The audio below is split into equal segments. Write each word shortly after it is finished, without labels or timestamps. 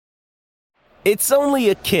It's only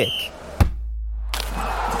a kick,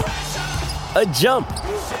 a jump,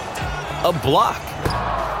 a block.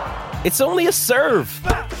 It's only a serve.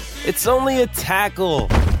 It's only a tackle,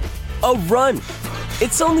 a run.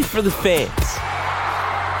 It's only for the fans.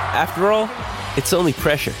 After all, it's only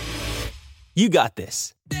pressure. You got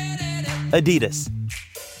this. Adidas.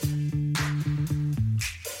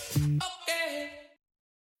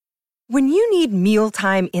 When you need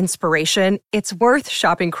mealtime inspiration, it's worth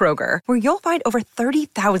shopping Kroger, where you'll find over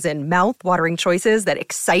 30,000 mouth-watering choices that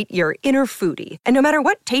excite your inner foodie. And no matter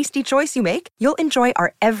what tasty choice you make, you'll enjoy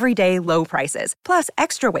our everyday low prices, plus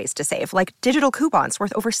extra ways to save, like digital coupons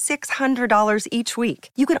worth over $600 each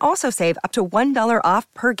week. You can also save up to $1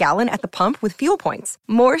 off per gallon at the pump with fuel points.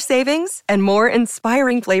 More savings and more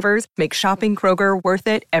inspiring flavors make shopping Kroger worth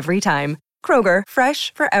it every time. Kroger,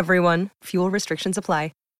 fresh for everyone. Fuel restrictions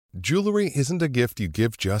apply. Jewelry isn't a gift you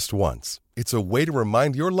give just once. It's a way to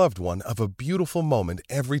remind your loved one of a beautiful moment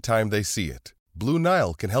every time they see it. Blue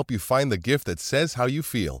Nile can help you find the gift that says how you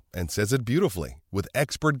feel and says it beautifully, with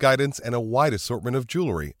expert guidance and a wide assortment of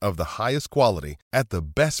jewelry of the highest quality at the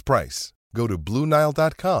best price. Go to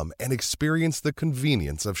BlueNile.com and experience the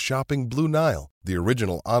convenience of shopping Blue Nile, the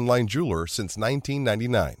original online jeweler since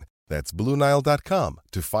 1999. That's BlueNile.com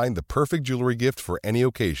to find the perfect jewelry gift for any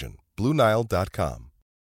occasion. BlueNile.com.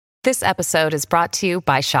 This episode is brought to you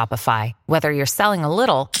by Shopify. Whether you're selling a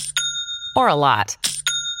little or a lot,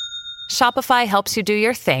 Shopify helps you do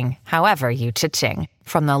your thing, however you cha-ching.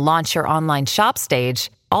 From the launch your online shop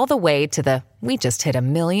stage, all the way to the we just hit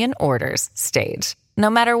 1 million orders stage.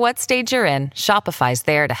 No matter what stage you're in, Shopify's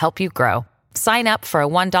there to help you grow. Sign up for a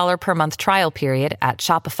 $1 per month trial period at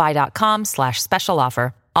shopify.com/special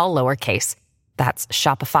offer, all lowercase. That's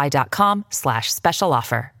shopify.com/special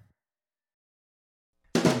offer.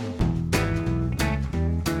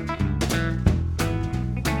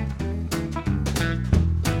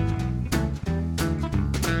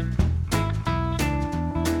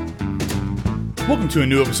 Welcome to a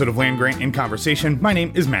new episode of Land Grant in Conversation. My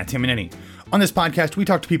name is Matt Tamanini. On this podcast, we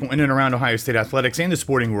talk to people in and around Ohio State athletics and the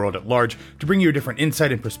sporting world at large to bring you a different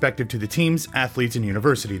insight and perspective to the teams, athletes, and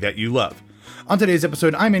university that you love. On today's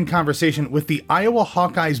episode, I'm in conversation with the Iowa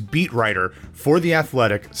Hawkeyes beat writer for The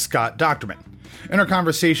Athletic, Scott Dochterman. In our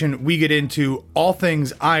conversation, we get into all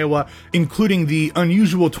things Iowa, including the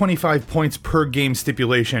unusual 25 points per game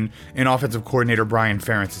stipulation in offensive coordinator Brian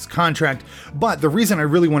Ferentz's contract. But the reason I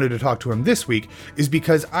really wanted to talk to him this week is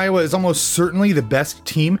because Iowa is almost certainly the best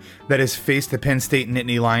team that has faced the Penn State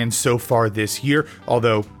Nittany Lions so far this year,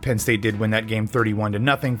 although Penn State did win that game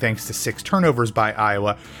 31-0 thanks to 6 turnovers by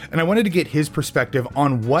Iowa. And I wanted to get his perspective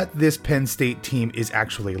on what this Penn State team is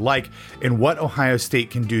actually like and what Ohio State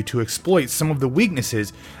can do to exploit some of the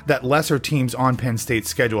weaknesses that lesser teams on Penn State's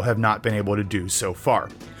schedule have not been able to do so far.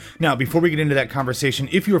 Now, before we get into that conversation,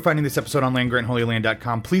 if you are finding this episode on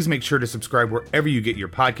landgrantholyland.com, please make sure to subscribe wherever you get your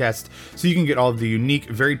podcasts so you can get all of the unique,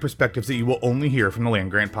 varied perspectives that you will only hear from the Land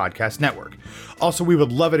Grant Podcast Network. Also, we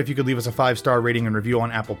would love it if you could leave us a 5-star rating and review on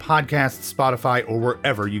Apple Podcasts, Spotify, or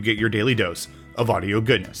wherever you get your daily dose of audio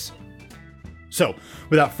goodness. So,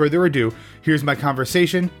 without further ado, here's my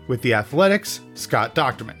conversation with The Athletic's Scott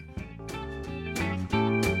Dochterman.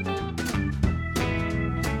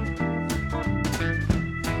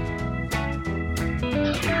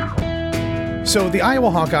 So the Iowa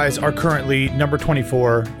Hawkeyes are currently number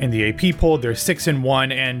 24 in the AP poll. They're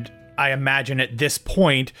 6-1, and I imagine at this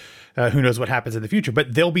point, who knows what happens in the future,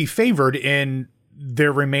 but they'll be favored in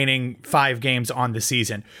their remaining 5 games on the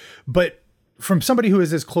season. But from somebody who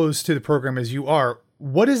is as close to the program as you are,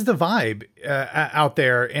 what is the vibe out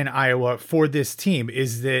there in Iowa for this team?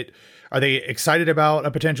 Are they excited about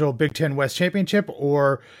a potential Big Ten West championship,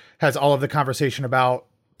 or has all of the conversation about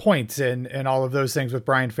points and all of those things with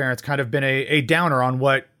Brian Ferentz kind of been a downer on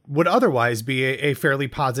what would otherwise be a fairly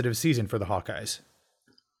positive season for the Hawkeyes?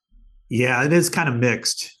 Yeah, it is kind of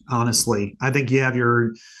mixed, honestly. I think you have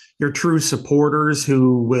your true supporters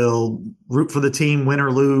who will root for the team, win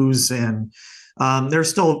or lose, and they're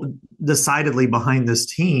still decidedly behind this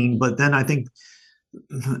team. But then I think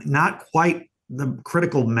not quite the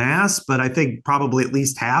critical mass, but I think probably at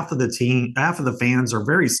least half of the fans are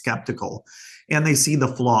very skeptical. And they see the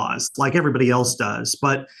flaws like everybody else does,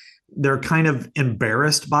 but they're kind of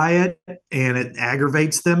embarrassed by it, and it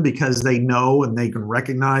aggravates them because they know and they can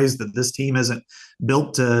recognize that this team isn't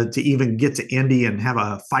built to even get to Indy and have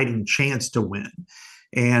a fighting chance to win.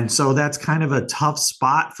 And so that's kind of a tough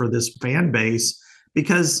spot for this fan base,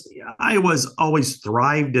 because Iowa's always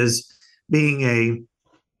thrived as being a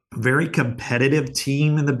very competitive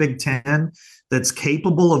team in the Big Ten that's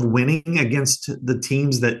capable of winning against the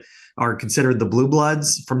teams that are considered the blue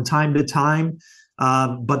bloods from time to time,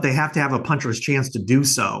 but they have to have a puncher's chance to do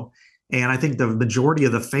so. And I think the majority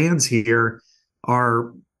of the fans here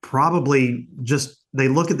are probably just, they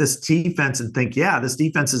look at this defense and think, yeah, this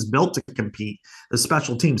defense is built to compete. The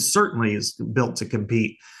special team certainly is built to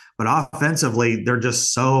compete, but offensively, they're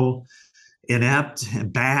just so inept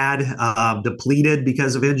and bad, depleted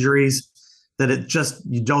because of injuries, that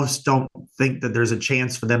you just don't think that there's a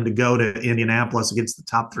chance for them to go to Indianapolis against the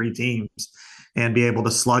top three teams and be able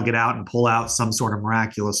to slug it out and pull out some sort of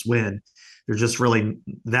miraculous win. They're just really,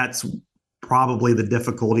 that's probably the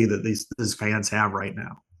difficulty that these fans have right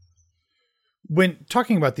now. When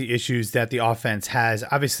talking about the issues that the offense has,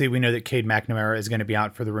 obviously we know that Cade McNamara is going to be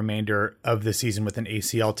out for the remainder of the season with an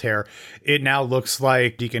ACL tear. It now looks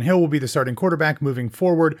like Deacon Hill will be the starting quarterback moving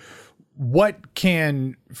forward. What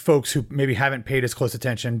can folks who maybe haven't paid as close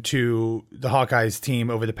attention to the Hawkeyes team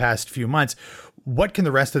over the past few months, what can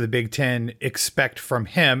the rest of the Big Ten expect from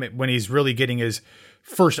him when he's really getting his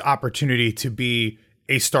first opportunity to be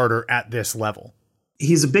a starter at this level?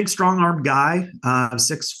 He's a big, strong-armed guy,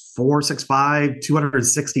 6'4", 6'5",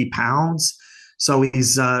 260 pounds. So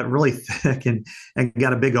he's really thick and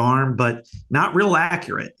got a big arm, but not real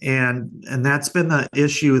accurate. And that's been the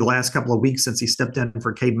issue the last couple of weeks since he stepped in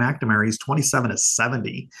for Cade McNamara. He's 27 of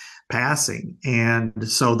 70 passing. And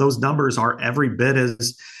so those numbers are every bit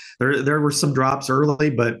as there were some drops early,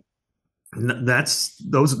 but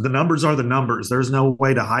the numbers are the numbers. There's no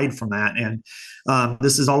way to hide from that. And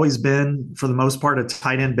this has always been, for the most part, a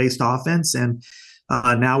tight end based offense. And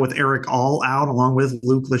now with Eric All out, along with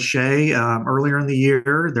Luke Lachey earlier in the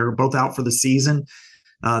year, they're both out for the season.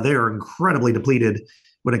 They are incredibly depleted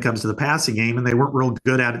when it comes to the passing game, and they weren't real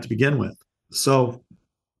good at it to begin with. So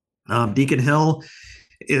Deacon Hill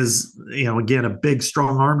is, again, a big,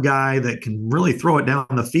 strong arm guy that can really throw it down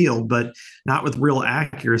the field, but not with real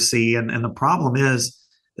accuracy. And the problem is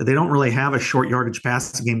that they don't really have a short yardage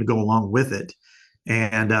passing game to go along with it.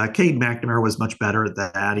 And Cade McNamara was much better at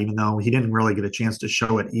that, even though he didn't really get a chance to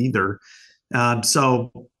show it either.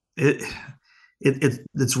 So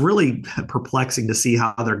it's really perplexing to see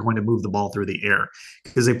how they're going to move the ball through the air,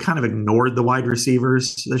 because they've kind of ignored the wide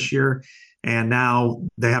receivers this year. And now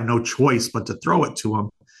they have no choice but to throw it to them.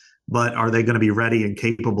 But are they going to be ready and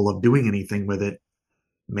capable of doing anything with it?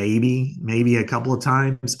 Maybe a couple of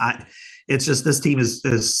times. It's just, this team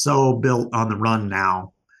is so built on the run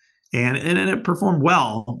now. And it performed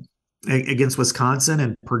well against Wisconsin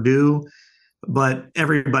and Purdue, but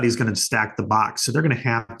everybody's going to stack the box. So they're going to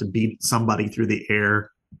have to beat somebody through the air.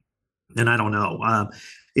 And I don't know.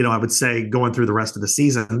 I would say going through the rest of the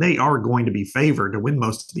season, they are going to be favored to win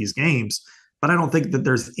most of these games. But I don't think that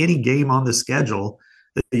there's any game on the schedule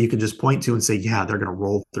that you can just point to and say, yeah, they're going to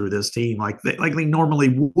roll through this team like they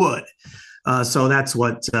normally would. So that's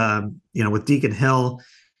what, with Deacon Hill,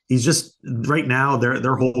 he's just, right now,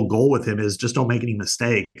 their whole goal with him is just don't make any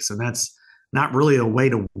mistakes. And that's not really a way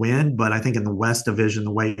to win. But I think in the West Division,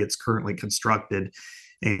 the way it's currently constructed,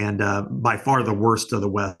 and by far the worst of the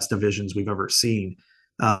West divisions we've ever seen,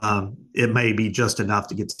 it may be just enough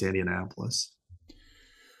to get to Indianapolis.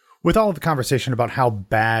 With all of the conversation about how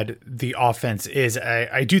bad the offense is,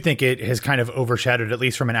 I do think it has kind of overshadowed, at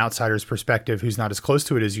least from an outsider's perspective, who's not as close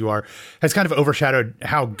to it as you are, has kind of overshadowed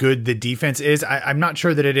how good the defense is. I'm not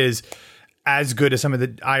sure that it is as good as some of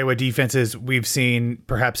the Iowa defenses we've seen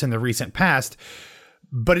perhaps in the recent past,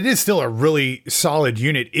 but it is still a really solid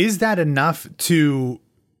unit. Is that enough to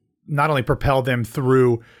not only propel them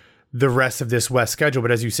through the rest of this West schedule,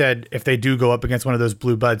 but as you said, if they do go up against one of those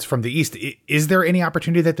blue buds from the East, is there any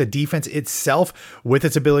opportunity that the defense itself, with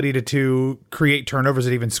its ability to create turnovers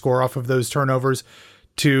and even score off of those turnovers,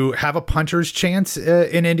 to have a puncher's chance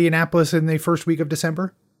in Indianapolis in the first week of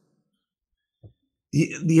December?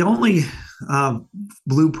 The only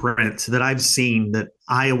blueprint that I've seen that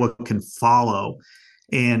Iowa can follow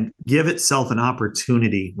and give itself an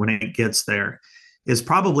opportunity when it gets there is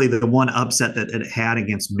probably the one upset that it had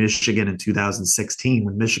against Michigan in 2016,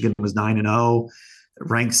 when Michigan was 9-0,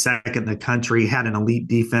 ranked second in the country, had an elite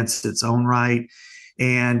defense its own right.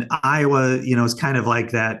 And Iowa, is kind of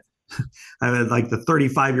like that, like the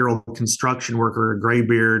 35-year-old construction worker,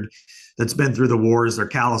 graybeard, that's been through the wars, they're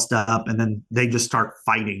calloused up, and then they just start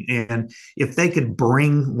fighting. And if they could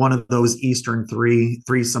bring one of those Eastern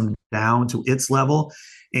threesome down to its level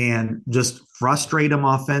and just frustrate them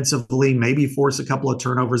offensively, maybe force a couple of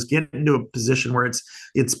turnovers, get into a position where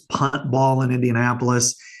it's punt ball in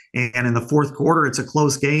Indianapolis, and in the fourth quarter it's a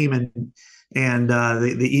close game, and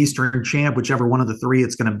the Eastern champ, whichever one of the three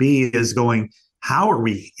it's going to be, is going, how are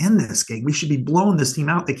we in this game? We should be blowing this team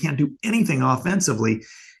out. They can't do anything offensively.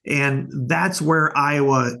 And that's where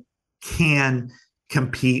Iowa can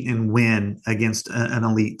compete and win against an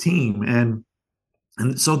elite team. And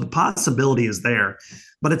so the possibility is there,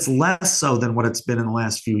 but it's less so than what it's been in the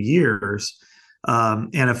last few years. And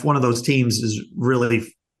if one of those teams is really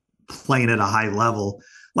playing at a high level,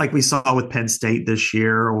 like we saw with Penn State this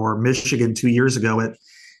year or Michigan 2 years ago in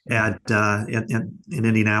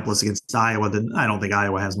Indianapolis against Iowa, then I don't think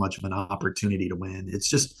Iowa has much of an opportunity to win. It's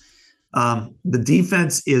just the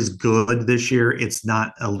defense is good this year. It's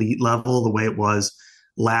not elite level the way it was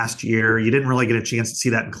last year. You didn't really get a chance to see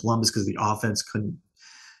that in Columbus because the offense couldn't,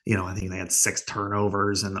 I think they had 6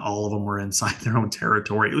 turnovers and all of them were inside their own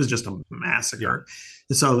territory. It was just a massacre.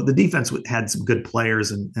 Yeah. So the defense had some good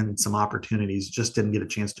players and some opportunities, just didn't get a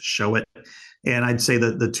chance to show it. And I'd say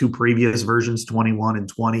that the 2 previous versions, 21 and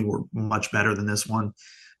 20, were much better than this one.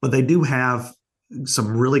 But they do have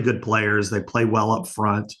some really good players. They play well up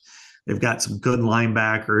front. They've got some good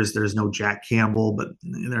linebackers. There's no Jack Campbell, but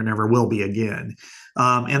there never will be again.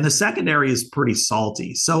 And the secondary is pretty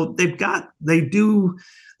salty. So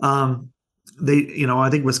I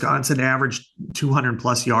think Wisconsin averaged 200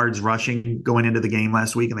 plus yards rushing going into the game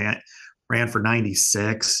last week, and they ran for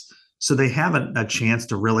 96. So they have a chance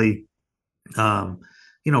to really,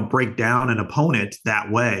 break down an opponent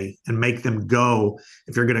that way and make them go.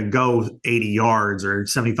 If you're going to go 80 yards or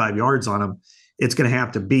 75 yards on them, it's going to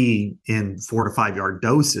have to be in 4 to 5 yard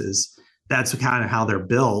doses. That's kind of how they're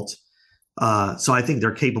built. So I think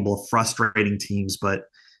they're capable of frustrating teams, but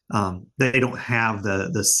they don't have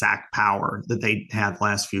the sack power that they had the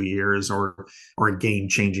last few years or a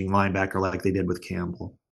game-changing linebacker like they did with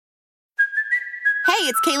Campbell. Hey,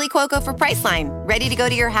 it's Kaylee Cuoco for Priceline. Ready to go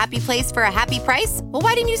to your happy place for a happy price? Well,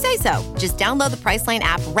 why didn't you say so? Just download the Priceline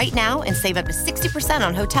app right now and save up to 60%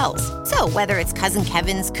 on hotels. So whether it's Cousin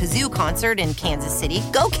Kevin's Kazoo Concert in Kansas City,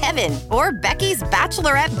 go Kevin, or Becky's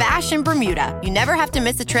Bachelorette Bash in Bermuda, you never have to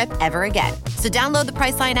miss a trip ever again. So download the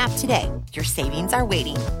Priceline app today. Your savings are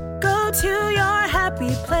waiting. Go to your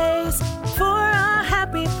happy place for a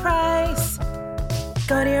happy price.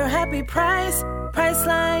 Go to your happy price,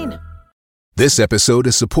 Priceline. This episode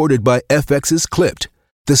is supported by FX's Clipped,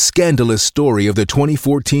 the scandalous story of the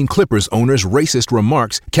 2014 Clippers owner's racist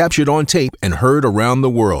remarks captured on tape and heard around the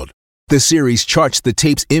world. The series charts the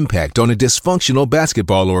tape's impact on a dysfunctional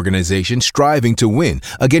basketball organization striving to win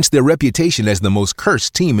against their reputation as the most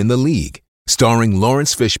cursed team in the league. Starring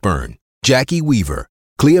Lawrence Fishburne, Jackie Weaver,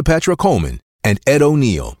 Cleopatra Coleman, and Ed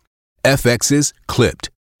O'Neill. FX's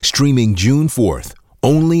Clipped, streaming June 4th,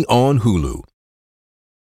 only on Hulu.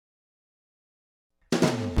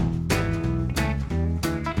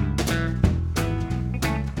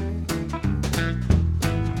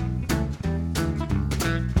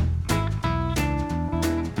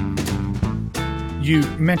 You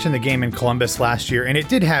mentioned the game in Columbus last year, and it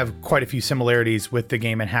did have quite a few similarities with the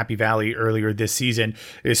game in Happy Valley earlier this season,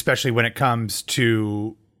 especially when it comes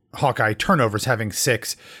to Hawkeye turnovers, having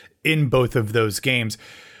 6 in both of those games.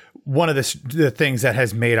 One of the things that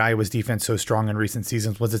has made Iowa's defense so strong in recent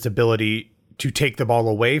seasons was its ability to take the ball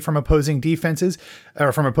away from opposing defenses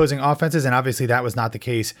or from opposing offenses, and obviously that was not the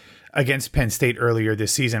case against Penn State earlier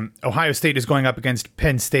this season. Ohio State is going up against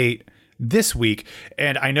Penn State this week,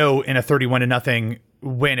 and I know in a 31-0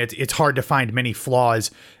 win, it's hard to find many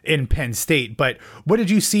flaws in Penn State, but what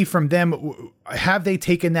did you see from them? Have they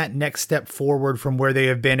taken that next step forward from where they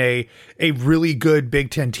have been a really good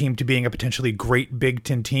Big Ten team to being a potentially great Big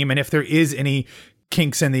Ten team? And if there is any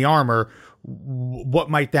kinks in the armor, what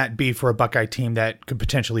might that be for a Buckeye team that could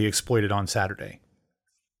potentially exploit it on Saturday?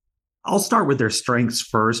 I'll start with their strengths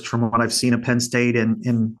first. From what I've seen at Penn State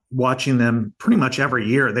and watching them pretty much every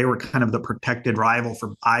year, they were kind of the protected rival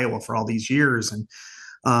for Iowa for all these years.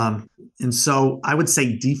 And so I would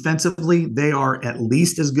say defensively, they are at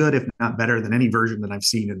least as good, if not better, than any version that I've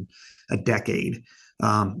seen in a decade.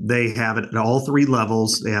 They have it at all 3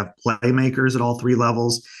 levels. They have playmakers at all 3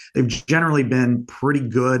 levels. They've generally been pretty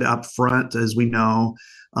good up front, as we know,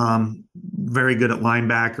 very good at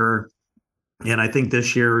linebacker. And I think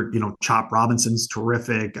this year, Chop Robinson's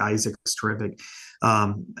terrific. Isaac's terrific.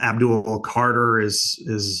 Abdul Carter is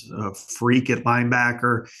a freak at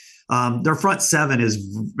linebacker. Their front 7 is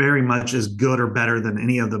very much as good or better than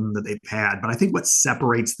any of them that they've had. But I think what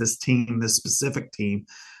separates this team, this specific team,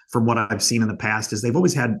 from what I've seen in the past is they've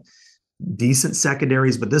always had decent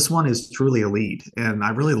secondaries, but this one is truly elite. And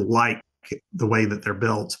I really like the way that they're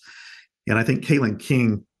built. And I think Kalen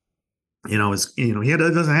King, he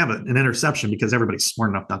doesn't have an interception because everybody's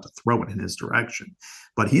smart enough not to throw it in his direction,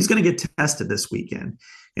 but he's going to get tested this weekend.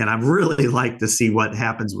 And I'd really like to see what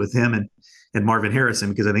happens with him and Marvin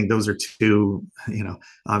Harrison, because I think those are 2,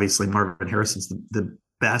 obviously Marvin Harrison's the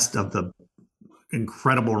best of the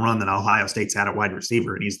incredible run that Ohio State's had at wide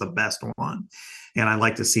receiver, and he's the best one. And I'd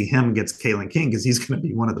like to see him against Kalen King because he's going to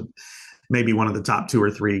be maybe one of the top 2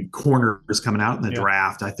 or 3 corners coming out in the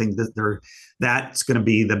draft. I think that that's going to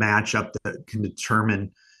be the matchup that can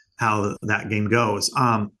determine how that game goes.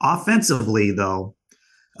 Offensively, though,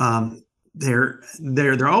 their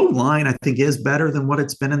O-line, I think, is better than what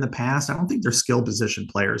it's been in the past. I don't think their skill position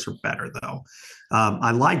players are better, though.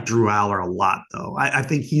 I like Drew Aller a lot, though. I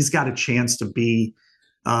think he's got a chance to be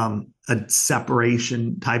a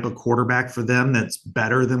separation type of quarterback for them that's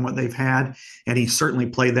better than what they've had. And he certainly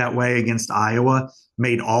played that way against Iowa,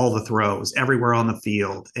 made all the throws everywhere on the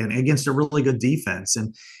field and against a really good defense.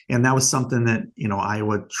 And that was something that,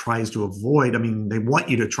 Iowa tries to avoid. I mean, they want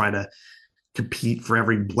you to try to compete for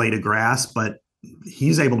every blade of grass, but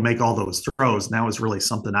he's able to make all those throws. And that was really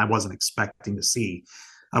something I wasn't expecting to see.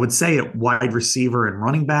 I would say at wide receiver and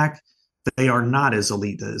running back, they are not as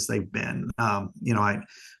elite as they've been.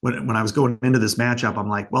 When I was going into this matchup, I'm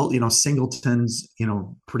like, well, Singleton's,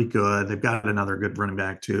 pretty good. They've got another good running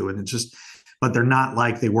back too. And but they're not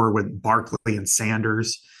like they were with Barkley and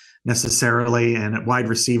Sanders necessarily. And at wide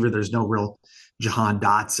receiver, there's no real Jahan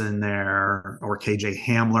Dotson there or KJ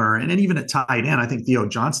Hamler. And then even at tight end, I think Theo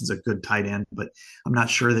Johnson's a good tight end, but I'm not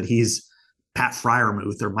sure that he's Pat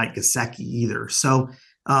Freiermuth or Mike Gesicki either. So,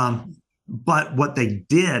 but what they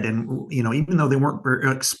did, and, even though they weren't very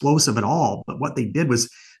explosive at all, but what they did was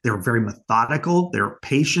they were very methodical. They were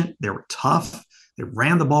patient. They were tough. They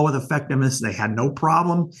ran the ball with effectiveness. They had no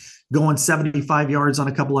problem going 75 yards on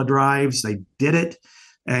a couple of drives. They did it.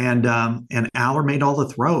 And Aller made all the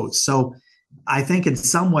throws. So I think in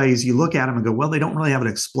some ways you look at them and go, well, they don't really have an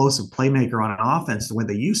explosive playmaker on an offense the way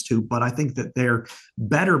they used to, but I think that they're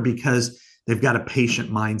better because they've got a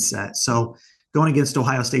patient mindset. So going against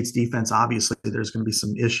Ohio State's defense, obviously there's going to be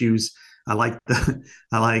some issues. I like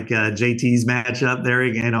JT's matchup there,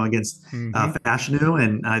 against Fashanu,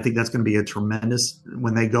 and I think that's going to be a tremendous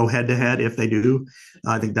when they go head to head. If they do,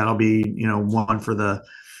 I think that'll be one for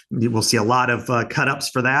we'll see a lot of cut ups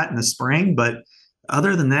for that in the spring. But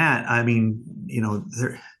other than that, I mean,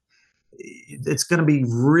 it's going to be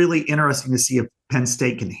really interesting to see if Penn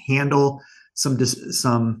State can handle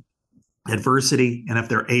some adversity and if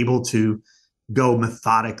they're able to go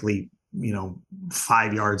methodically,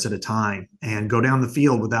 5 yards at a time and go down the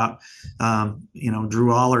field without,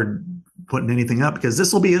 Drew Aller putting anything up, because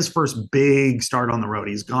this will be his first big start on the road.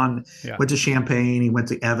 He's went to Champaign. He went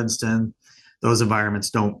to Evanston. Those environments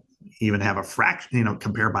don't even have a fraction,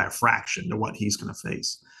 compare by a fraction to what he's going to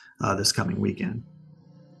face this coming weekend.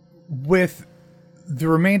 With the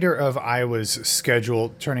remainder of Iowa's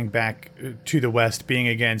schedule turning back to the west, being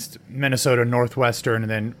against Minnesota, Northwestern, and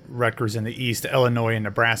then Rutgers in the east, Illinois and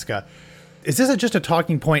Nebraska, is this just a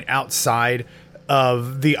talking point outside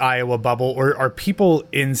of the Iowa bubble, or are people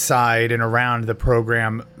inside and around the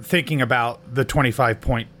program thinking about the 25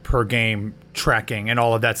 point per game tracking and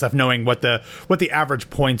all of that stuff, knowing what the average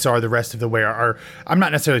points are the rest of the way? I'm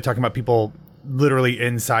not necessarily talking about people literally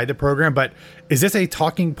inside the program, but is this a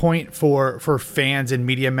talking point for fans and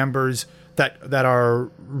media members that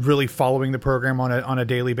are really following the program on a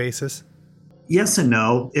daily basis? Yes and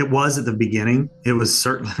no. It was at the beginning. It was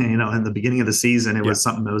certainly, in the beginning of the season, it was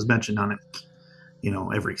something that was mentioned on it,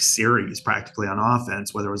 every series practically on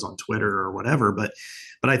offense, whether it was on Twitter or whatever. But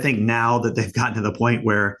I think now that they've gotten to the point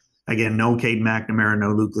where, again, no Caden McNamara,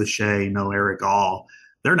 no Luke Lachey, no Eric All,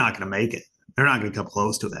 they're not going to make it. They're not going to come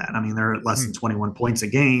close to that. I mean, they're at less than 21 points a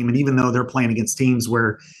game. And even though they're playing against teams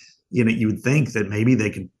where, you would think that maybe they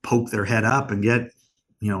could poke their head up and get,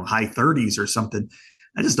 high 30s or something,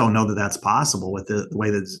 I just don't know that that's possible with the way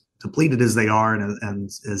that's depleted as they are and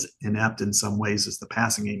as inept in some ways as the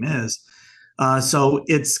passing game is. So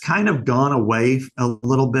it's kind of gone away a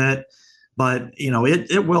little bit, but,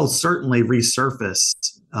 it will certainly resurface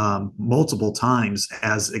multiple times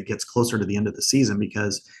as it gets closer to the end of the season,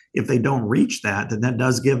 because if they don't reach that, then that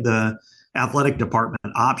does give the athletic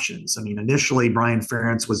department options. I mean, initially Brian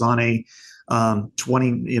Ferentz was on a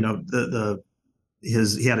 20, he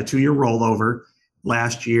had a 2-year rollover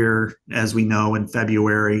last year. As we know, in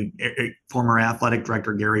February, former athletic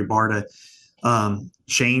director Gary Barta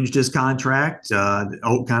changed his contract kind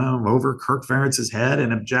of over Kirk Ferentz's head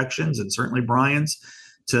and objections, and certainly Brian's,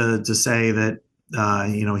 to say that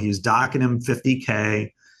he's docking him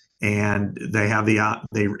 $50K, and they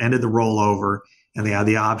ended the rollover, and they had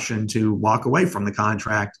the option to walk away from the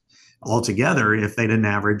contract altogether if they didn't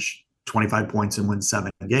average 25 points and win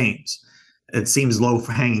 7 games. It seems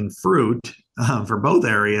low-hanging fruit for both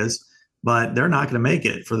areas, but they're not going to make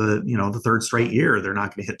it for the third straight year. They're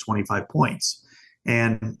not going to hit 25 points.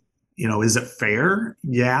 And is it fair?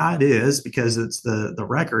 Yeah, it is, because it's the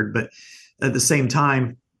record. But at the same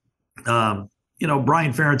time, Brian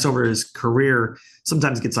Ferentz over his career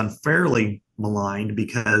sometimes gets unfairly maligned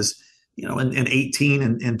because, in 18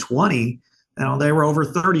 and 20, they were over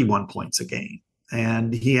 31 points a game.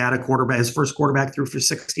 And he had his first quarterback threw for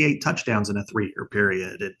 68 touchdowns in a 3-year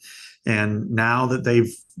period. And now that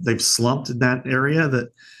they've slumped in that area, that,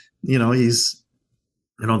 he's,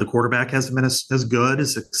 the quarterback hasn't been as good,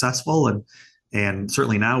 as successful. And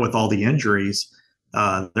certainly now with all the injuries,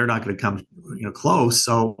 they're not going to come, close.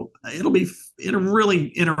 So it'll really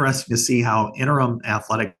interesting to see how interim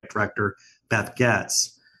athletic director Beth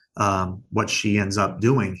Getz, what she ends up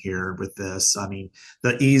doing here with this. I mean,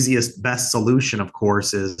 the easiest, best solution, of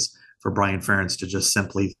course, is for Brian Ferentz to just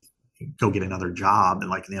simply go get another job and,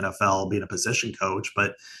 like in the NFL, being a position coach.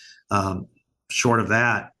 But short of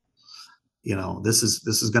that, this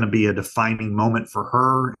is going to be a defining moment for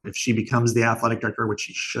her if she becomes the athletic director, which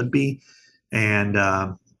she should be. And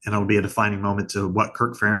it'll be a defining moment to what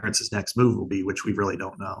Kirk Ferentz's next move will be, which we really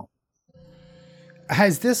don't know.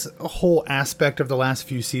 Has this whole aspect of the last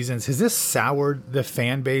few seasons, has this soured the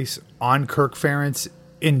fan base on Kirk Ferentz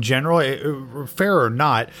in general, fair or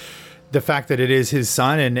not, the fact that it is his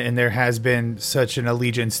son and there has been such an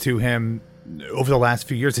allegiance to him over the last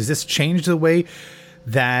few years? Has this changed the way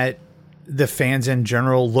that the fans in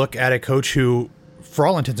general look at a coach who, for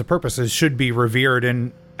all intents and purposes, should be revered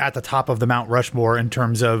and at the top of the Mount Rushmore in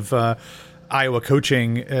terms of Iowa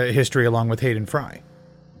coaching history, along with Hayden Fry?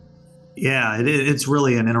 Yeah, it's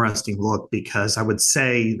really an interesting look, because I would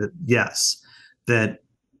say that, yes, that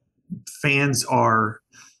fans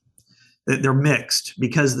they're mixed,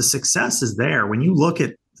 because the success is there. When you look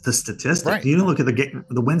at the statistics, right, you look at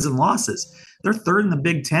the wins and losses, they're third in the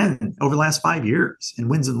Big Ten over the last 5 years in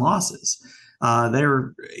wins and losses.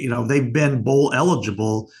 They've been bowl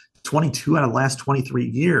eligible 22 out of the last 23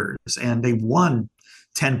 years, and they won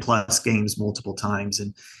 10 plus games multiple times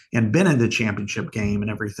and been in the championship game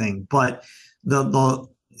and everything. But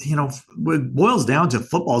it boils down to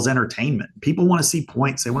football's entertainment. People want to see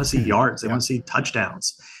points. They want to see yards. They want to see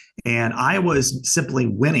touchdowns. And Iowa is simply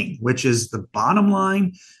winning, which is the bottom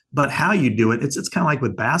line. But how you do it, it's kind of like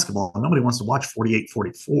with basketball. Nobody wants to watch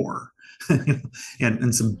 48-44.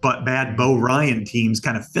 and some bad Bo Ryan teams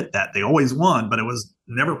kind of fit that. They always won, but it was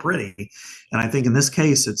never pretty. And I think in this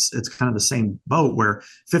case, it's kind of the same boat, where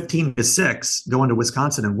 15-6 going to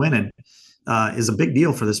Wisconsin and winning is a big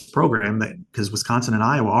deal for this program, because Wisconsin and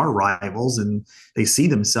Iowa are rivals, and they see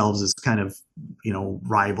themselves as kind of,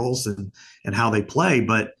 rivals and how they play.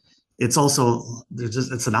 But it's also,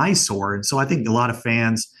 it's an eyesore. And so I think a lot of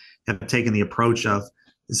fans have taken the approach of,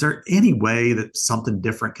 is there any way that something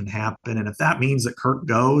different can happen? And if that means that Kirk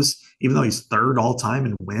goes, even though he's third all time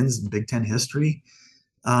in wins in Big Ten history,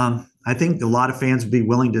 I think a lot of fans would be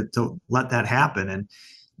willing to let that happen.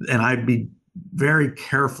 And I'd be very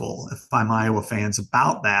careful if I'm Iowa fans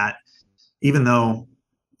about that, even though,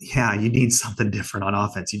 yeah, you need something different on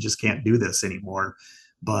offense. You just can't do this anymore.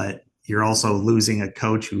 But you're also losing a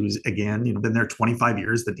coach who's, again, been there 25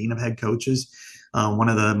 years, the dean of head coaches, one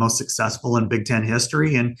of the most successful in Big Ten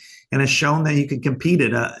history, and has shown that you can compete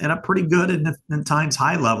at a pretty good and times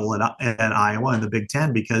high level at Iowa in the Big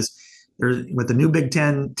Ten, because with the new Big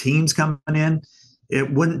Ten teams coming in,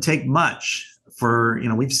 it wouldn't take much for,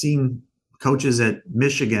 we've seen coaches at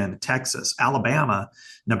Michigan, Texas, Alabama,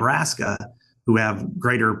 Nebraska, who have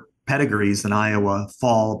greater pedigrees than Iowa,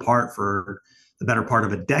 fall apart for the better part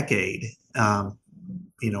of a decade,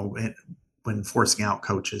 when forcing out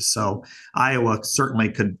coaches. So Iowa certainly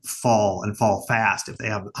could fall fast if they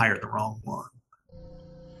have hired the wrong one.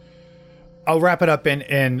 I'll wrap it up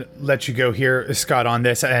and let you go here, Scott, on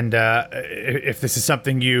this. And if this is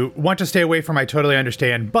something you want to stay away from, I totally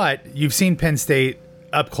understand. But you've seen Penn State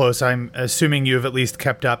up close. I'm assuming you've at least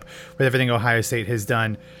kept up with everything Ohio State has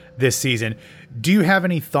done this season. Do you have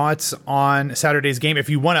any thoughts on Saturday's game? If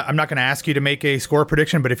you want to, I'm not going to ask you to make a score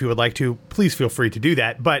prediction, but if you would like to, please feel free to do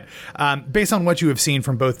that. But based on what you have seen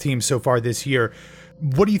from both teams so far this year,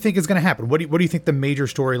 what do you think is going to happen? What do you think the major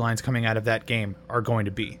storylines coming out of that game are going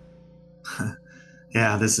to be?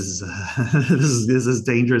 Yeah, this is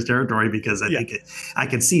dangerous territory, because I think I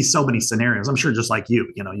can see so many scenarios. I'm sure just like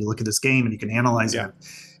you look at this game and you can analyze it.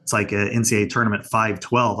 It's like an NCAA tournament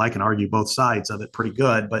 5-12. I can argue both sides of it pretty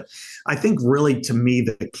good. But I think really, to me,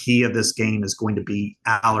 the key of this game is going to be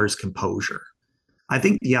Aller's composure. I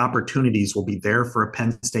think the opportunities will be there for a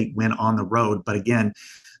Penn State win on the road. But again,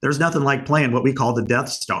 there's nothing like playing what we call the Death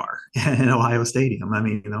Star in Ohio Stadium. I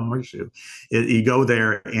mean, horseshoe. You go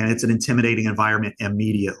there and it's an intimidating environment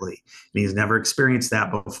immediately. And he's never experienced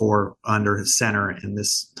that before under his center in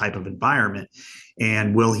this type of environment.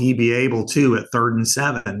 And will he be able to, at 3rd and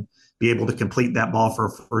 7, be able to complete that ball for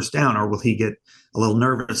a first down, or will he get a little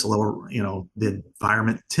nervous, a little, the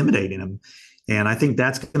environment intimidating him? And I think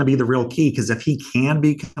that's going to be the real key, because if he can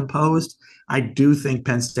be composed, I do think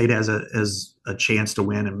Penn State has a chance to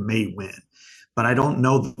win and may win. But I don't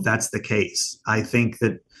know that that's the case. I think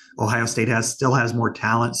that Ohio State still has more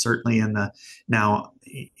talent, certainly in the now.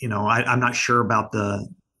 I'm not sure about the,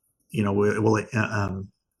 will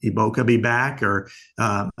Iboka be back, or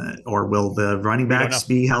will the running backs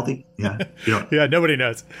be healthy? Yeah, yeah, nobody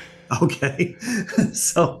knows. Okay,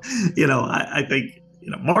 so I think.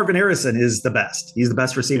 Marvin Harrison is the best. He's the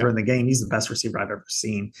best receiver in the game. He's the best receiver I've ever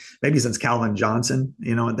seen, maybe since Calvin Johnson,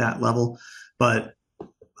 at that level. But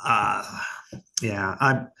I'm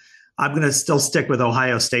going to still stick with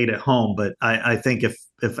Ohio State at home. But I think if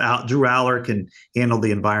Drew Aller can handle the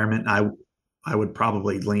environment, I would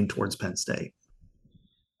probably lean towards Penn State.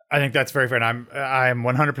 I think that's very fair. And I'm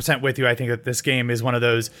 100% with you. I think that this game is one of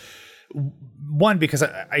those. One, because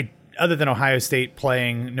I other than Ohio State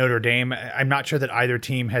playing Notre Dame, I'm not sure that either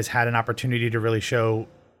team has had an opportunity to really show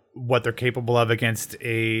what they're capable of against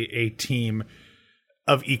a team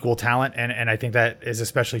of equal talent. And I think that is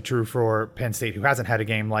especially true for Penn State, who hasn't had a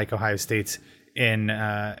game like Ohio State's in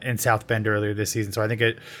South Bend earlier this season. So I think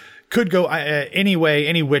it could go any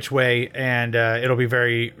which way, and it'll be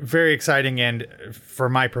very, very exciting and,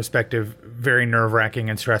 from my perspective, very nerve-wracking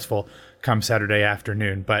and stressful come Saturday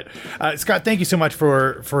afternoon. But Scott, thank you so much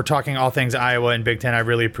for talking all things Iowa and Big Ten. I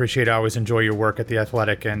really appreciate it. I always enjoy your work at The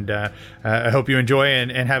Athletic, and I hope you enjoy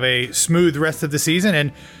and have a smooth rest of the season.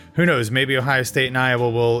 And who knows, maybe Ohio State and Iowa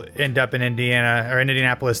will end up in Indiana or in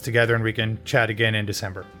Indianapolis together, and we can chat again in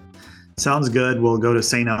December. Sounds good. We'll go to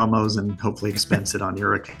St. Elmo's and hopefully expense it on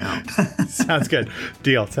your account. Sounds good.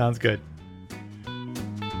 Deal. Sounds good.